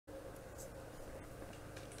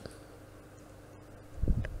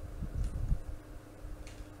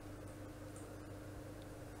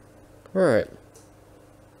Alright.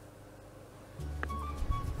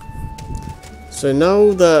 So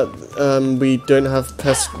now that we don't have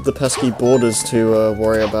the pesky borders to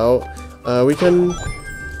worry about,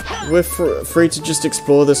 we're free to just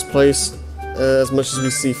explore this place as much as we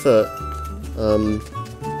see fit.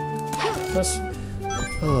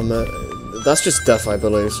 Oh man, that's just death, I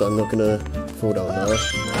believe, so I'm not gonna fall down there.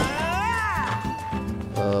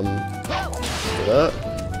 Do that.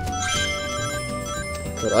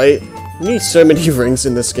 But I need so many rings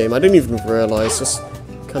in this game, I didn't even realize, it's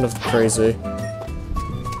kind of crazy.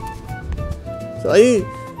 So I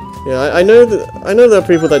know there are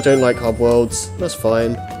people that don't like hub worlds, that's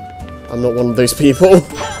fine. I'm not one of those people.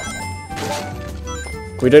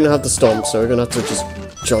 We don't have the stomp, so we're gonna have to just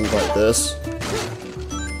jump like this.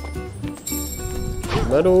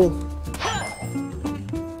 Metal.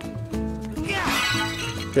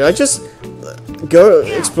 Yeah, I just go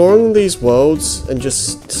exploring these worlds and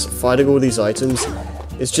just fighting all these items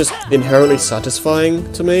is just inherently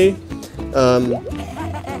satisfying to me.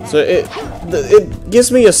 So it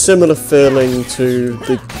gives me a similar feeling to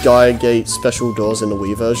the Gaia Gate special doors in the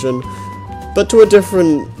Wii version, but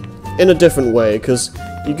in a different way, because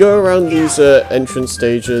you go around these entrance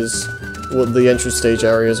stages, or the entrance stage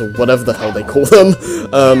areas, or whatever the hell they call them,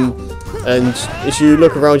 and if you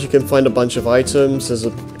look around you can find a bunch of items, there's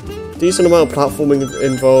a decent amount of platforming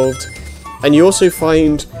involved, and you also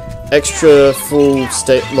find extra full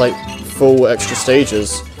extra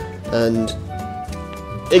stages, and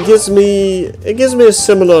it gives me a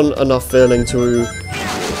similar enough feeling to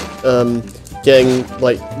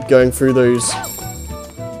going through those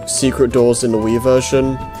secret doors in the Wii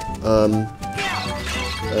version,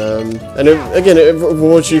 and it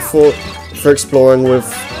rewards you for exploring with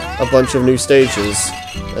a bunch of new stages,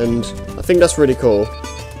 and I think that's really cool.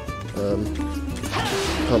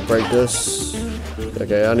 Can't break this.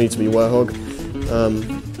 Okay, I need to be Werehog.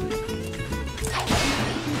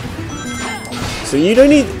 So you don't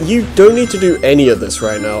need to do any of this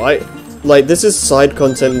right now. This is side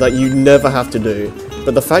content that you never have to do,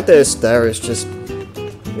 but the fact that it's there is just,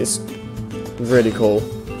 it's really cool.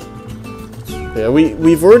 Yeah,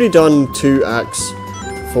 we've already done 2 acts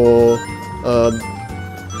for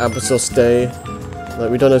Apotos Day.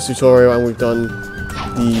 We've done a tutorial and we've done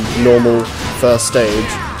the normal first stage.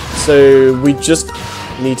 So we just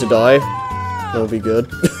need to die. That'll be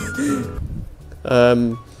good.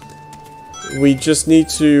 We just need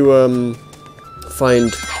to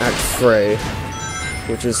find Act 3,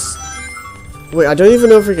 which is... Wait, I don't even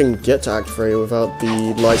know if we can get to Act 3 without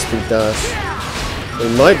the Lightspeed Dash. We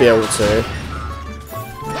might be able to.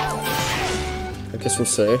 I guess we'll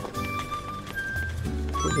see.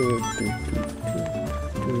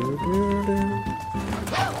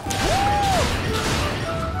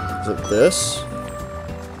 Is it this?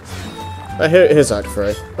 Oh, here's Act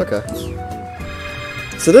 3. Okay.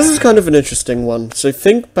 So this is kind of an interesting one. So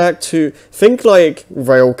think like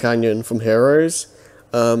Rail Canyon from Heroes,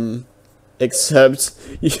 except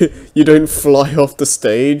you don't fly off the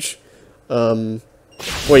stage. Well,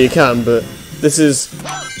 you can, but this is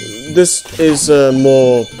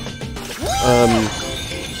more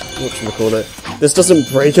whatchamacallit. This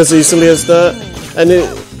doesn't break as easily as that, and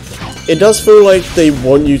it does feel like they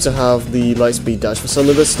want you to have the Lightspeed Dash for some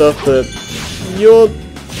of this stuff, but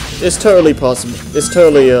it's totally possible. It's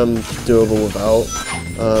totally doable without.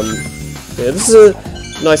 Yeah, this is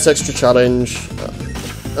a nice extra challenge.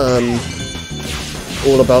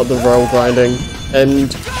 All about the rail grinding, and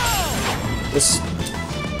this.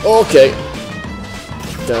 Okay.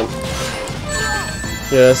 Damn.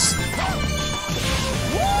 Yes.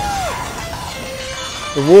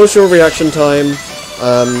 Rewards your reaction time.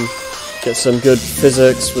 Get some good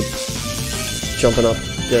physics with jumping up,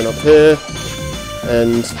 getting up here,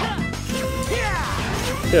 and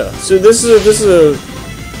yeah. So this is a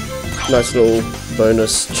nice little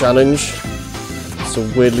bonus challenge. It's a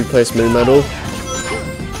weirdly placed moon medal.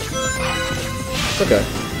 Okay,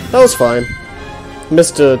 that was fine.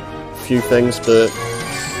 Missed a few things, but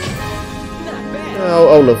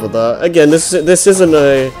I'll live with that. Again, this isn't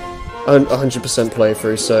a 100%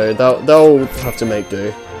 playthrough, so that'll have to make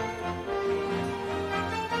do.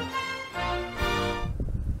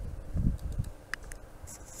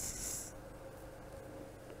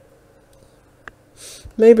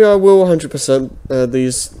 Maybe I will 100%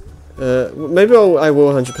 these. Maybe I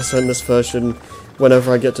will 100% this version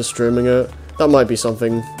whenever I get to streaming it. That might be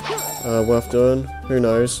something worth doing. Who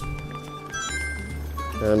knows?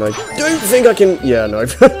 And I don't think I can. Yeah, no.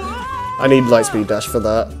 I need Lightspeed Dash for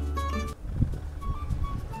that.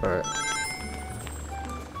 Alright.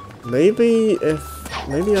 Maybe I...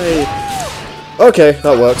 Okay,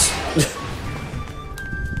 that works.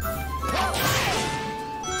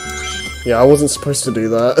 Yeah, I wasn't supposed to do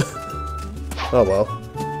that. Oh well.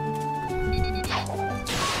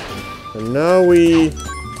 And now we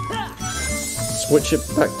switch it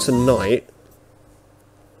back to night.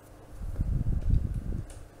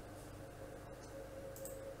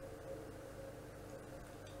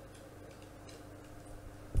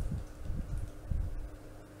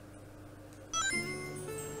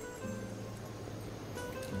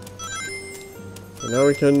 And now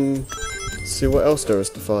we can see what else there is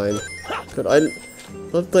to find. God, I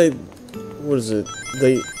love what is it?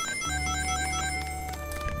 The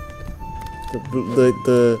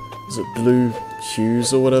is it blue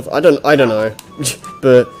hues or whatever? I don't know.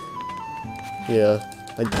 But yeah,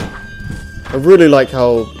 I really like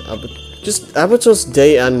how just Apotos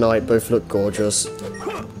day and night both look gorgeous.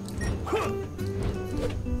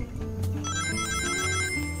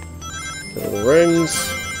 Little rings.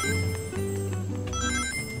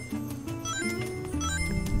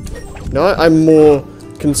 Now I'm more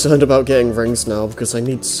concerned about getting rings now because I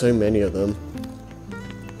need so many of them.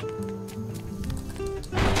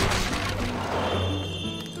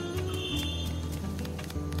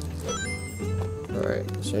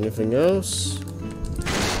 Alright, is there anything else?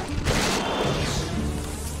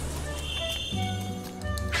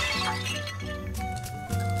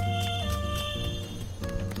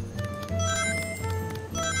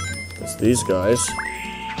 There's these guys.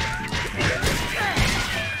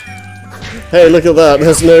 Hey, look at that!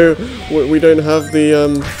 There's no... we don't have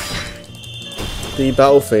the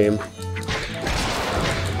battle theme.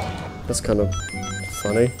 That's kind of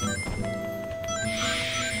funny.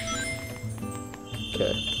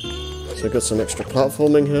 Okay. So we've got some extra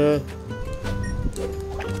platforming here.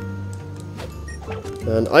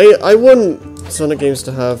 And I want Sonic games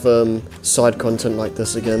to have side content like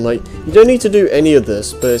this again. Like, you don't need to do any of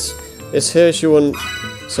this, but it's here if you want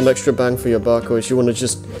some extra bang for your buck, or if you want to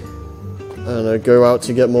just... I don't know, go out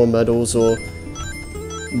to get more medals or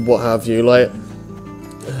what have you, like,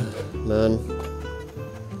 man.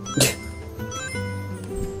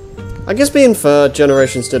 I guess being fair,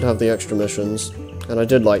 Generations did have the extra missions, and I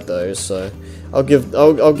did like those, so I'll give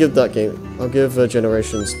that game, I'll give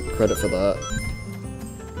Generations credit for that.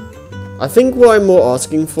 I think what I'm more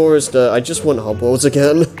asking for is that I just want hub worlds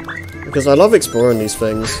again, because I love exploring these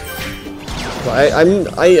things. But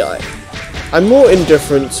I'm more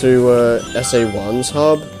indifferent to SA1's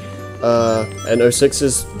hub, and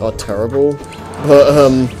 06's are terrible, but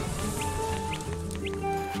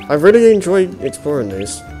I really enjoy exploring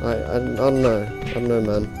these. I don't know,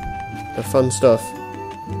 man. They're fun stuff.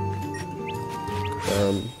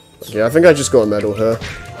 Okay, I think I just got a medal here.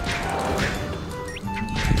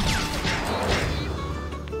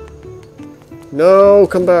 No,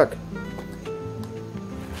 come back.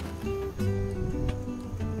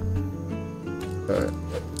 Alright.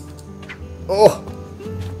 Oh!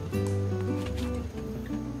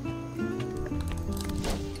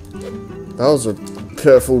 That was a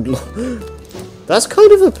pitiful... That's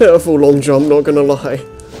kind of a pitiful long jump, not gonna lie.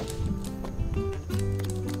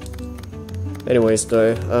 Anyways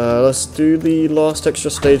though, let's do the last extra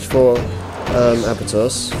stage for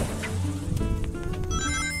Apotos.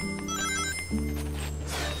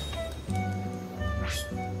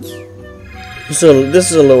 So this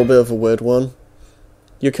is a little bit of a weird one.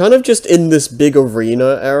 You're kind of just in this big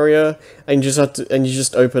arena area, and you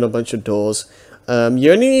just open a bunch of doors.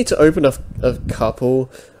 You only need to open a couple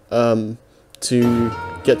to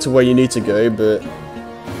get to where you need to go, but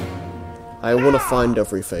I want to find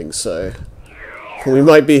everything, so we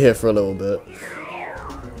might be here for a little bit.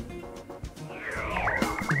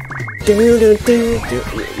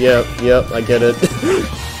 Yep, I get it.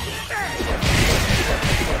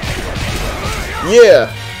 Yeah!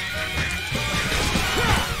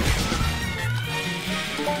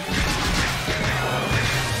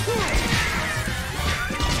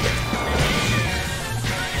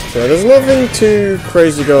 So there's nothing too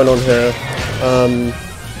crazy going on here. I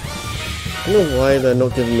don't know why they're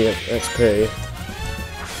not giving me XP.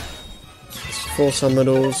 It's for some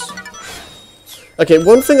medals. Okay,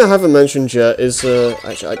 one thing I haven't mentioned yet is,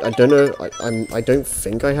 actually, I don't know, I don't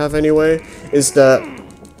think I have anyway, is that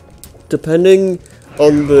depending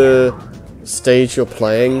on the stage you're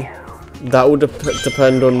playing, that will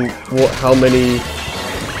depend on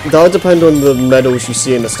that will depend on the medals you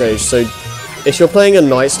see in the stage. So if you're playing a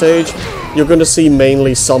night stage, you're going to see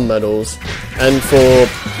mainly sun medals, and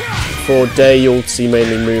for day you'll see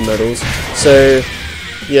mainly moon medals. So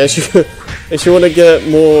yeah, if you want to get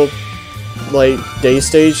more like day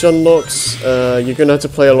stage unlocks, you're going to have to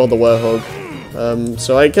play a lot of the Werehog.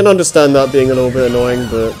 So I can understand that being a little bit annoying,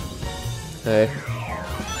 but hey.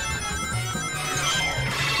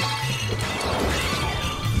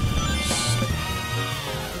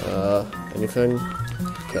 Anything?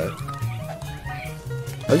 Okay.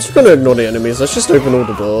 I'm just gonna ignore the enemies. Let's just open all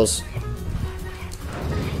the doors.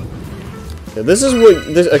 Okay, this is what.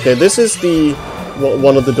 This is the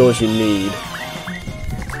one of the doors you need.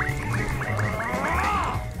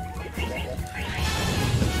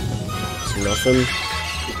 It's nothing.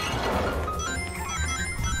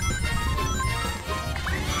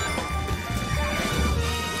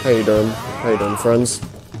 How you doing? How you doing, friends?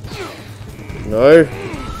 No.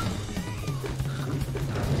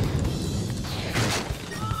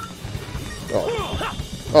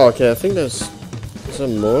 Oh, okay. I think there's. Is there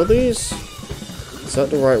more of these? Is that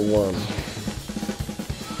the right one?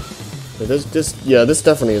 Yeah, this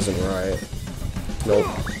definitely isn't right. Nope.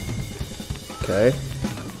 Okay.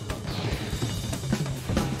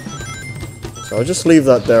 So I'll just leave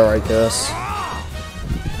that there, I guess.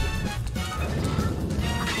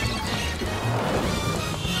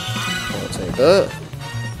 I'll take that.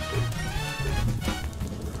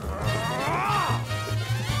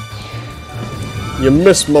 You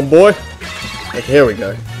missed, my boy. Okay, here we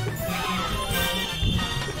go.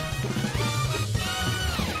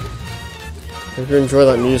 Hope you enjoy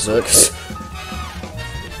that music. It's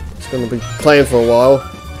gonna be playing for a while.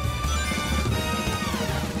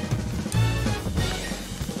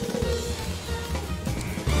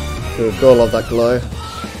 Good God, I love that glow.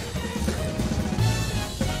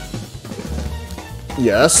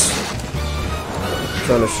 Yes.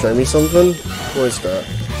 Trying to show me something? What is that?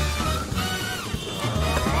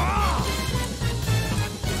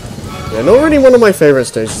 Yeah, not really one of my favorite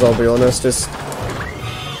stages, I'll be honest. It's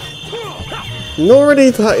not really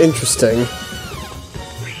that interesting.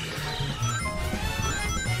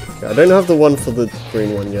 Okay, I don't have the one for the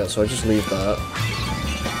green one yet, so I just leave that.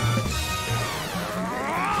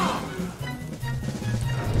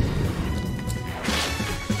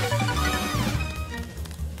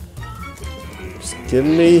 Just give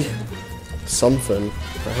me something.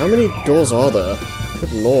 How many doors are there?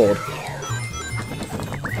 Good lord.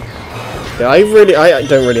 Yeah, I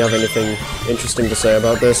don't really have anything interesting to say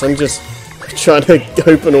about this. I'm just trying to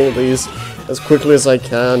open all these as quickly as I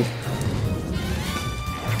can.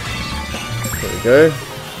 There we go.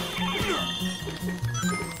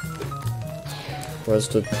 Where's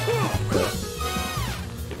the...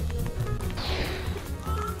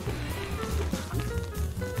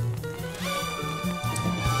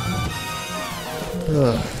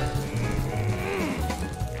 Yeah.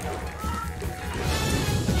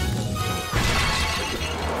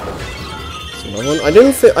 I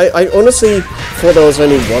didn't think. I honestly thought there was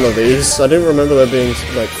only one of these. I didn't remember there being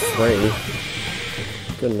like 3.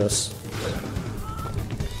 Goodness.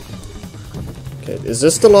 Okay, is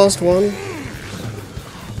this the last one?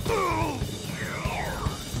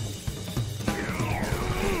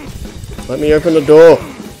 Let me open the door.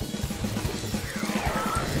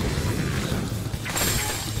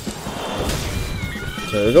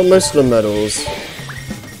 Okay, we got most of the medals.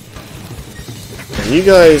 Okay, you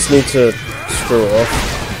guys need to screw off.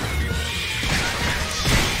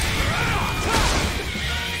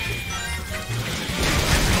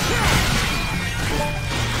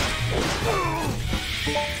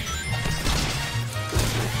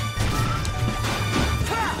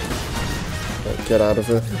 Get out of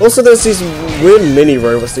here. Also, there's these weird mini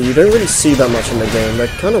robots that you don't really see that much in the game. They're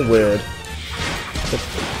kind of weird. But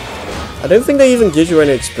I don't think they even give you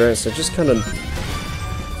any experience. They're just kind of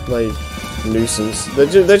like nuisance.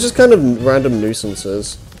 They're just kind of random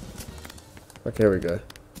nuisances. Okay, here we go.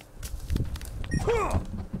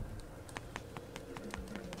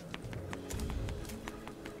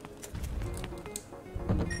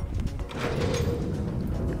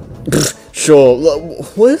 Sure.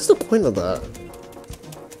 What is the point of that?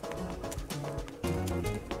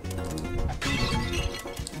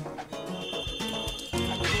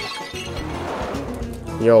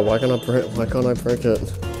 Yo, why can't I break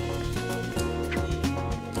it?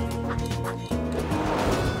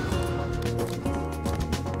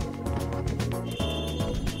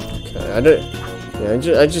 Okay, I don't.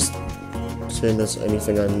 Yeah, I just seeing there's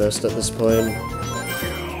anything I missed at this point.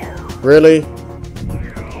 Really?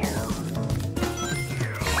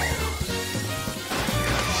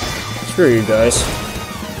 Screw you guys.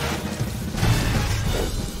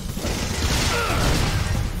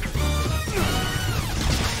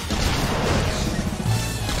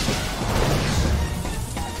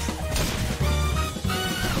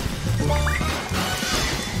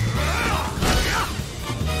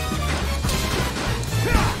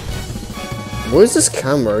 What is this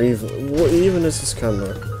camera even? What even is this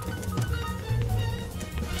camera?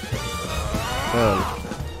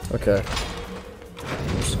 Okay.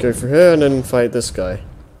 Just go for here and then fight this guy.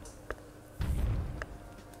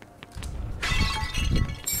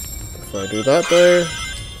 Before I do that though,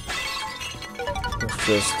 let's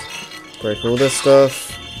just break all this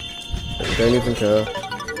stuff. We don't even care.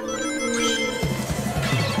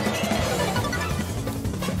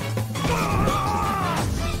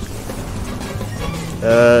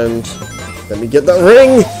 And let me get that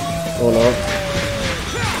ring! Or not.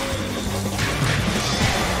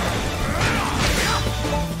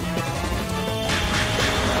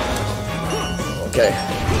 Okay.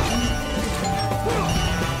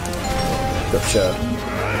 Gotcha.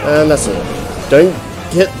 And that's it. Don't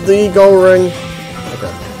hit the gold ring.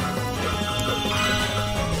 Okay.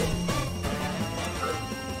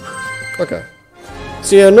 Okay.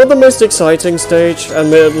 So yeah, not the most exciting stage,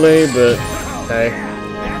 admittedly, but hey.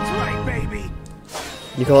 That's right, baby.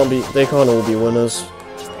 They can't all be winners.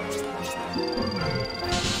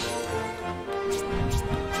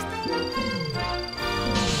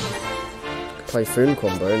 Typhoon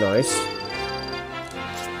combo, nice.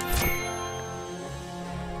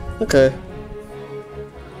 Okay.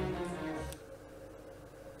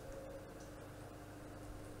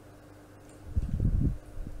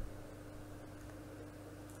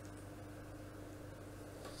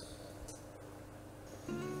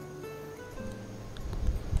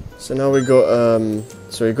 So now we got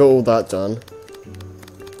so we got all that done.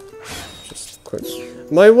 Just quick.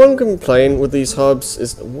 My one complaint with these hubs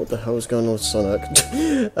is what the hell is going on with Sonic?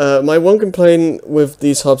 My one complaint with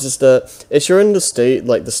these hubs is that if you're in the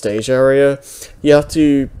stage area, you have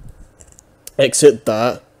to exit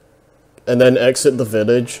that and then exit the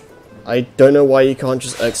village. I don't know why you can't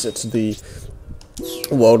just exit to the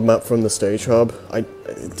world map from the stage hub.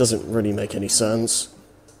 It doesn't really make any sense.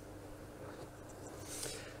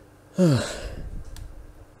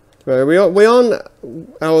 Right, we aren't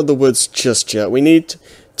out of the woods just yet. We need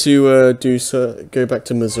to go back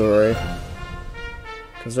to Missouri,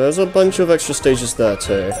 because there's a bunch of extra stages there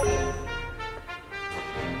too.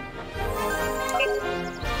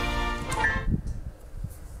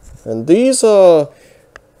 And these are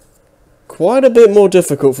quite a bit more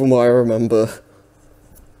difficult from what I remember.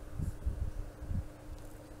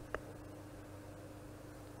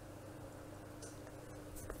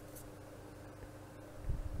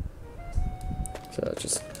 So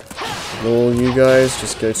just ignore you guys,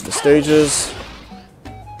 just go to the stages.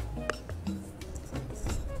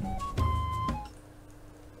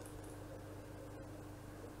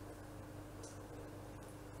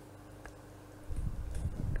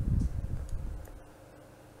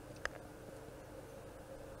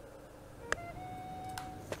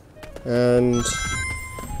 And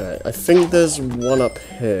okay, I think there's one up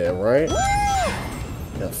here, right?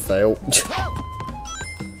 Yeah, fail.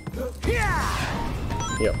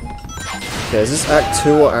 Yep. Okay, is this Act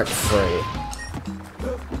 2 or Act 3?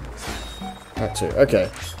 Act 2,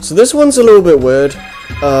 okay. So this one's a little bit weird.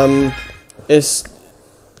 It's...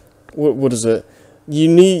 What is it?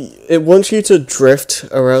 It wants you to drift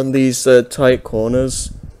around these tight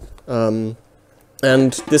corners. And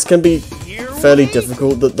this can be fairly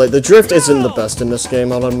difficult. The drift isn't the best in this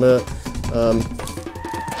game, I'll admit.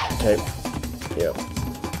 Okay. Yeah.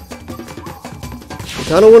 You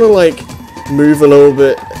kind of want to, like, move a little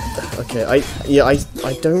bit. Okay, I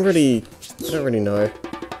don't really know.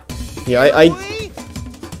 Yeah, I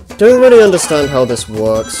don't really understand how this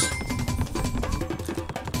works.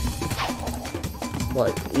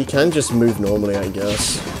 Like, you can just move normally, I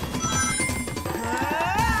guess.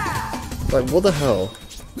 Like, what the hell?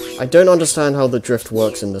 I don't understand how the drift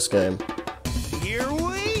works in this game. Here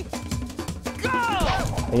we go.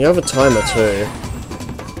 And you have a timer too.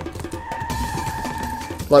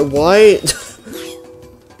 Like, why?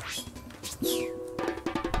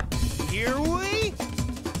 Here we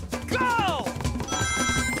go.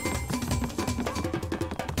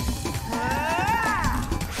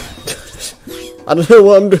 I don't know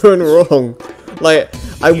what I'm doing wrong. Like,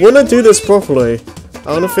 I want to do this properly.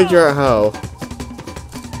 I want to figure out how.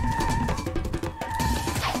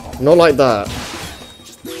 Not like that.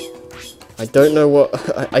 I don't know what...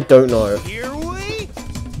 I don't know. Here we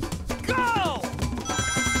go.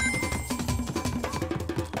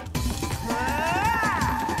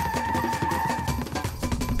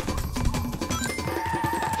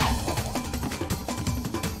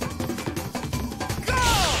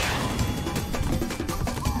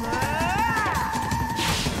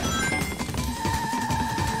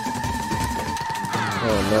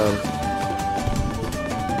 Oh man.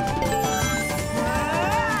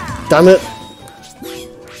 Damn it!